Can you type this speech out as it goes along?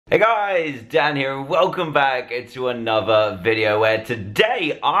Hey guys, Dan here and welcome back to another video where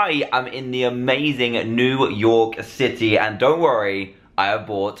today I am in the amazing New York City, and don't worry, I have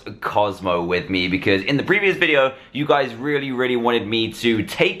brought Cozmo with me because in the previous video you guys really wanted me to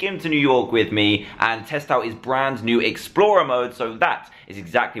take him to New York with me and test out his brand new Explorer mode, so that is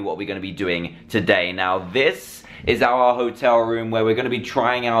exactly what we're going to be doing today. Now this is our hotel room where we're going to be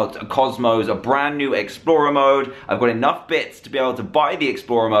trying out Cozmo's a brand new Explorer mode. I've got enough bits to be able to buy the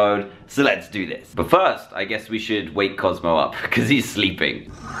Explorer mode, so let's do this. But first, I guess we should wake Cozmo up because he's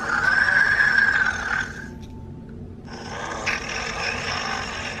sleeping.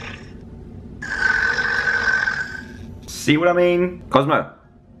 See what I mean? Cozmo!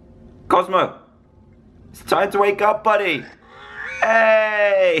 Cozmo! It's time to wake up, buddy!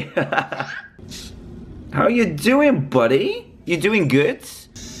 Hey! How you doing, buddy? You doing good?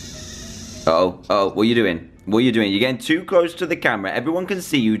 Oh, what are you doing? What are you doing? You're getting too close to the camera. Everyone can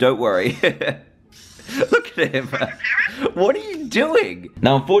see you, don't worry. Look at him. What are you doing?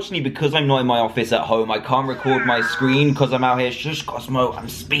 Now, unfortunately, because I'm not in my office at home, I can't record my screen because I'm out here. Shush, Cozmo, I'm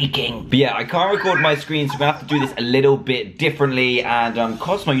speaking. But yeah, I can't record my screen, so I'm gonna have to do this a little bit differently. And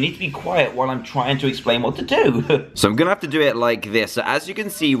Cozmo, you need to be quiet while I'm trying to explain what to do. So I'm gonna have to do it like this. So as you can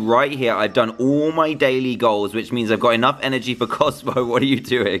see right here, I've done all my daily goals, which means I've got enough energy for Cozmo. What are you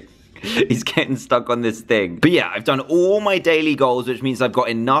doing? He's getting stuck on this thing. But yeah, I've done all my daily goals, which means I've got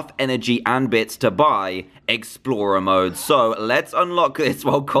enough energy and bits to buy Explorer mode. So let's unlock this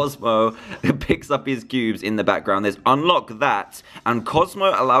while Cozmo picks up his cubes in the background. Let's unlock that, and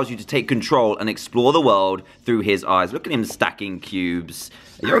Cozmo allows you to take control and explore the world through his eyes. Look at him stacking cubes.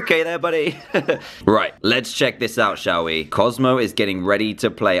 Are you okay there, buddy? Right, let's check this out, shall we? Cozmo is getting ready to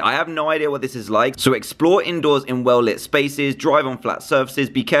play. I have no idea what this is like. So explore indoors in well-lit spaces, drive on flat surfaces,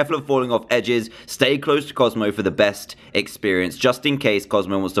 be careful of falling off edges, stay close to Cozmo for the best experience, just in case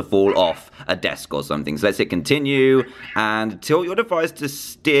Cozmo wants to fall off a desk or something. So let's hit continue, and tilt your device to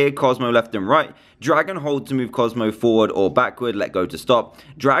steer Cozmo left and right. Drag and hold to move Cozmo forward or backward, let go to stop.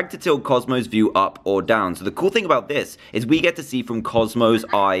 Drag to tilt Cozmo's view up or down. So the cool thing about this is we get to see from Cozmo's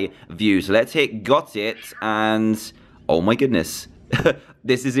eye view. So let's hit got it, and oh my goodness.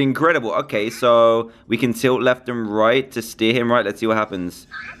 This is incredible. Okay, so we can tilt left and right to steer him right. Let's see what happens.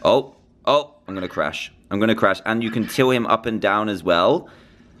 Oh, I'm gonna crash. I'm gonna crash. And you can tilt him up and down as well.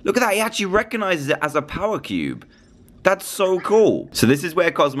 Look at that, he actually recognizes it as a power cube. That's so cool. So this is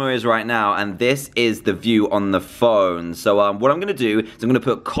where Cozmo is right now, and this is the view on the phone. So what I'm gonna do is I'm gonna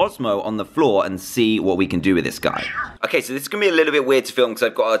put Cozmo on the floor and see what we can do with this guy. Okay, so this is gonna be a little bit weird to film because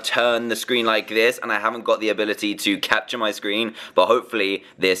I've got to turn the screen like this, and I haven't got the ability to capture my screen, but hopefully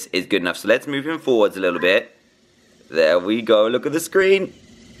this is good enough. So let's move him forwards a little bit. There we go, look at the screen.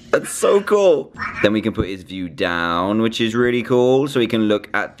 That's so cool. Then we can put his view down, which is really cool. So he can look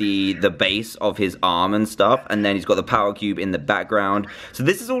at the base of his arm and stuff. And then he's got the power cube in the background. So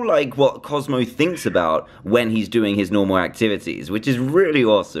this is all like what Cozmo thinks about when he's doing his normal activities, which is really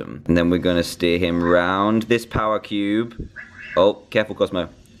awesome. And then we're going to steer him around this power cube. Oh, careful, Cozmo.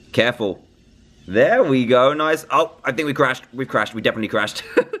 Careful. There we go, nice. Oh, I think we crashed. We've crashed. We definitely crashed.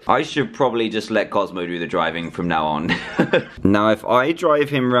 I should probably just let Cozmo do the driving from now on. Now, if I drive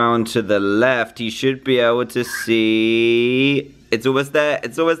him round to the left, he should be able to see... It's almost there.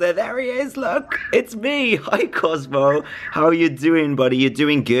 It's almost there. There he is. Look, it's me. Hi, Cozmo. How are you doing, buddy? You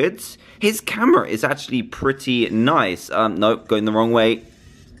doing good? His camera is actually pretty nice. Nope, going the wrong way.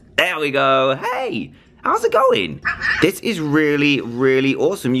 There we go. Hey. How's it going? This is really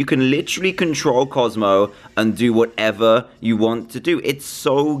awesome. You can literally control Cozmo and do whatever you want to do. It's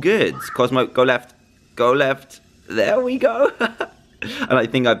so good. Cozmo, go left. Go left. There we go. And I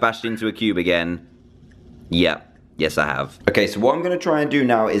think I bashed into a cube again. Yeah. Yes, I have. Okay, so what I'm going to try and do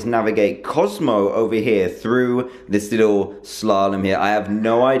now is navigate Cozmo over here through this little slalom here. I have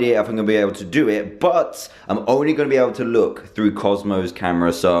no idea if I'm going to be able to do it, but I'm only going to be able to look through Cozmo's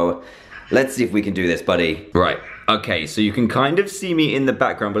camera, so... let's see if we can do this, buddy. Right, okay, so you can kind of see me in the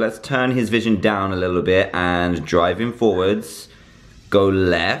background, but let's turn his vision down a little bit and drive him forwards. Go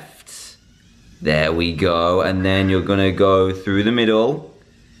left. There we go, and then you're gonna go through the middle.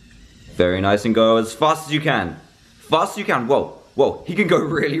 Very nice, and go as fast as you can. Fast as you can, whoa, he can go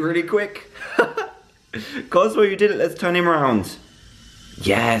really quick. Cozmo, you did it, let's turn him around.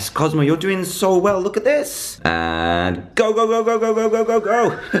 Yes, Cozmo, you're doing so well, look at this. And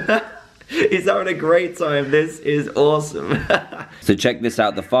go. He's having a great time. This is awesome. So check this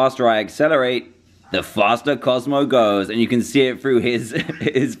out. The faster I accelerate, the faster Cozmo goes. And you can see it through his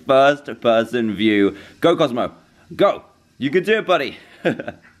first person view. Go, Cozmo. Go. You can do it, buddy.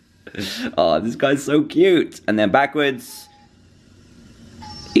 Oh, this guy's so cute. And then backwards.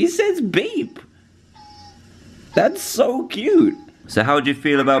 He says beep. That's so cute. So how do you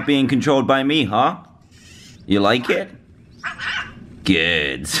feel about being controlled by me, huh? You like it?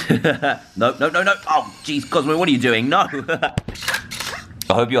 Good. No. Oh, jeez, Cozmo, what are you doing? No. I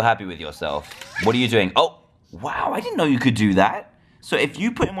hope you're happy with yourself. What are you doing? Oh, wow, I didn't know you could do that. So if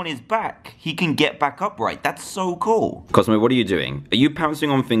you put him on his back, he can get back upright. That's so cool. Cozmo, what are you doing? Are you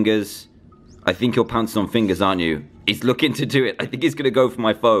pouncing on fingers? I think you're pouncing on fingers, aren't you? He's looking to do it. I think he's gonna go for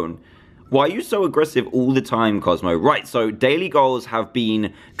my phone. Why are you so aggressive all the time, Cozmo? Right, so daily goals have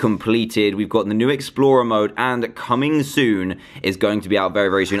been completed. We've got the new Explorer mode, and coming soon is going to be out very,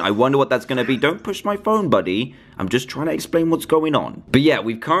 very soon. I wonder what that's going to be. Don't push my phone, buddy. I'm just trying to explain what's going on. But yeah,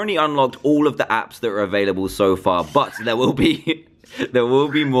 we've currently unlocked all of the apps that are available so far, but there will be... there will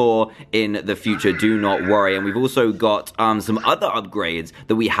be more in the future, do not worry. And we've also got some other upgrades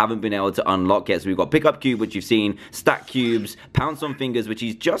that we haven't been able to unlock yet. So we've got Pick Up Cube, which you've seen, Stack Cubes, Pounce on Fingers, which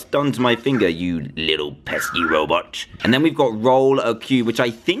he's just done to my finger, you little pesky robot. And then we've got Roll a Cube, which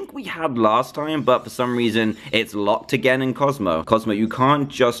I think we had last time, but for some reason it's locked again in Cozmo. Cozmo, you can't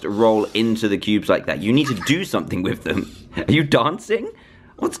just roll into the cubes like that. You need to do something with them. Are you dancing?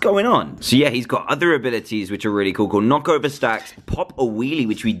 What's going on? So yeah, he's got other abilities which are really cool, called Knock Over Stacks, Pop a Wheelie,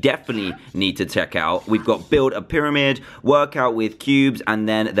 which we definitely need to check out. We've got Build a Pyramid, Workout with Cubes, and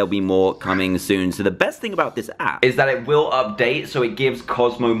then there'll be more coming soon. So the best thing about this app is that it will update, so it gives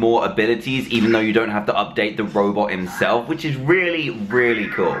Cozmo more abilities, even though you don't have to update the robot himself, which is really, really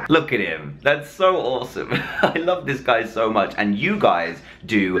cool. Look at him. That's so awesome. I love this guy so much, and you guys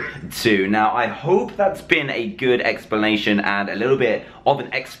do too. Now, I hope that's been a good explanation and a little bit of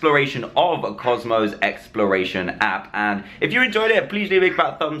an exploration of Cozmo's exploration app. And if you enjoyed it, please leave a big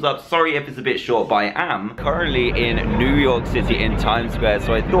fat thumbs up. Sorry if it's a bit short, but I am currently in New York City in Times Square,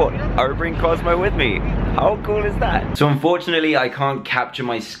 so I thought I would bring Cozmo with me. How cool is that? So unfortunately, I can't capture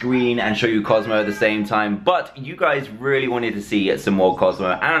my screen and show you Cozmo at the same time, but you guys really wanted to see some more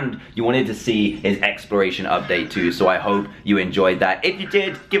Cozmo, and you wanted to see his exploration update too, so I hope you enjoyed that. If you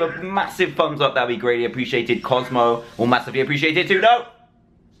did, give a massive thumbs up, that'd be greatly appreciated. Cozmo will massively appreciate it too. No!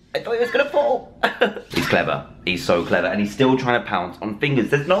 I thought he was gonna fall. He's clever. He's so clever, and he's still trying to pounce on fingers.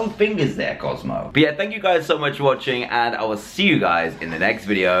 There's no fingers there, Cozmo. But yeah, thank you guys so much for watching, and I will see you guys in the next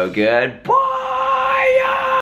video. Goodbye!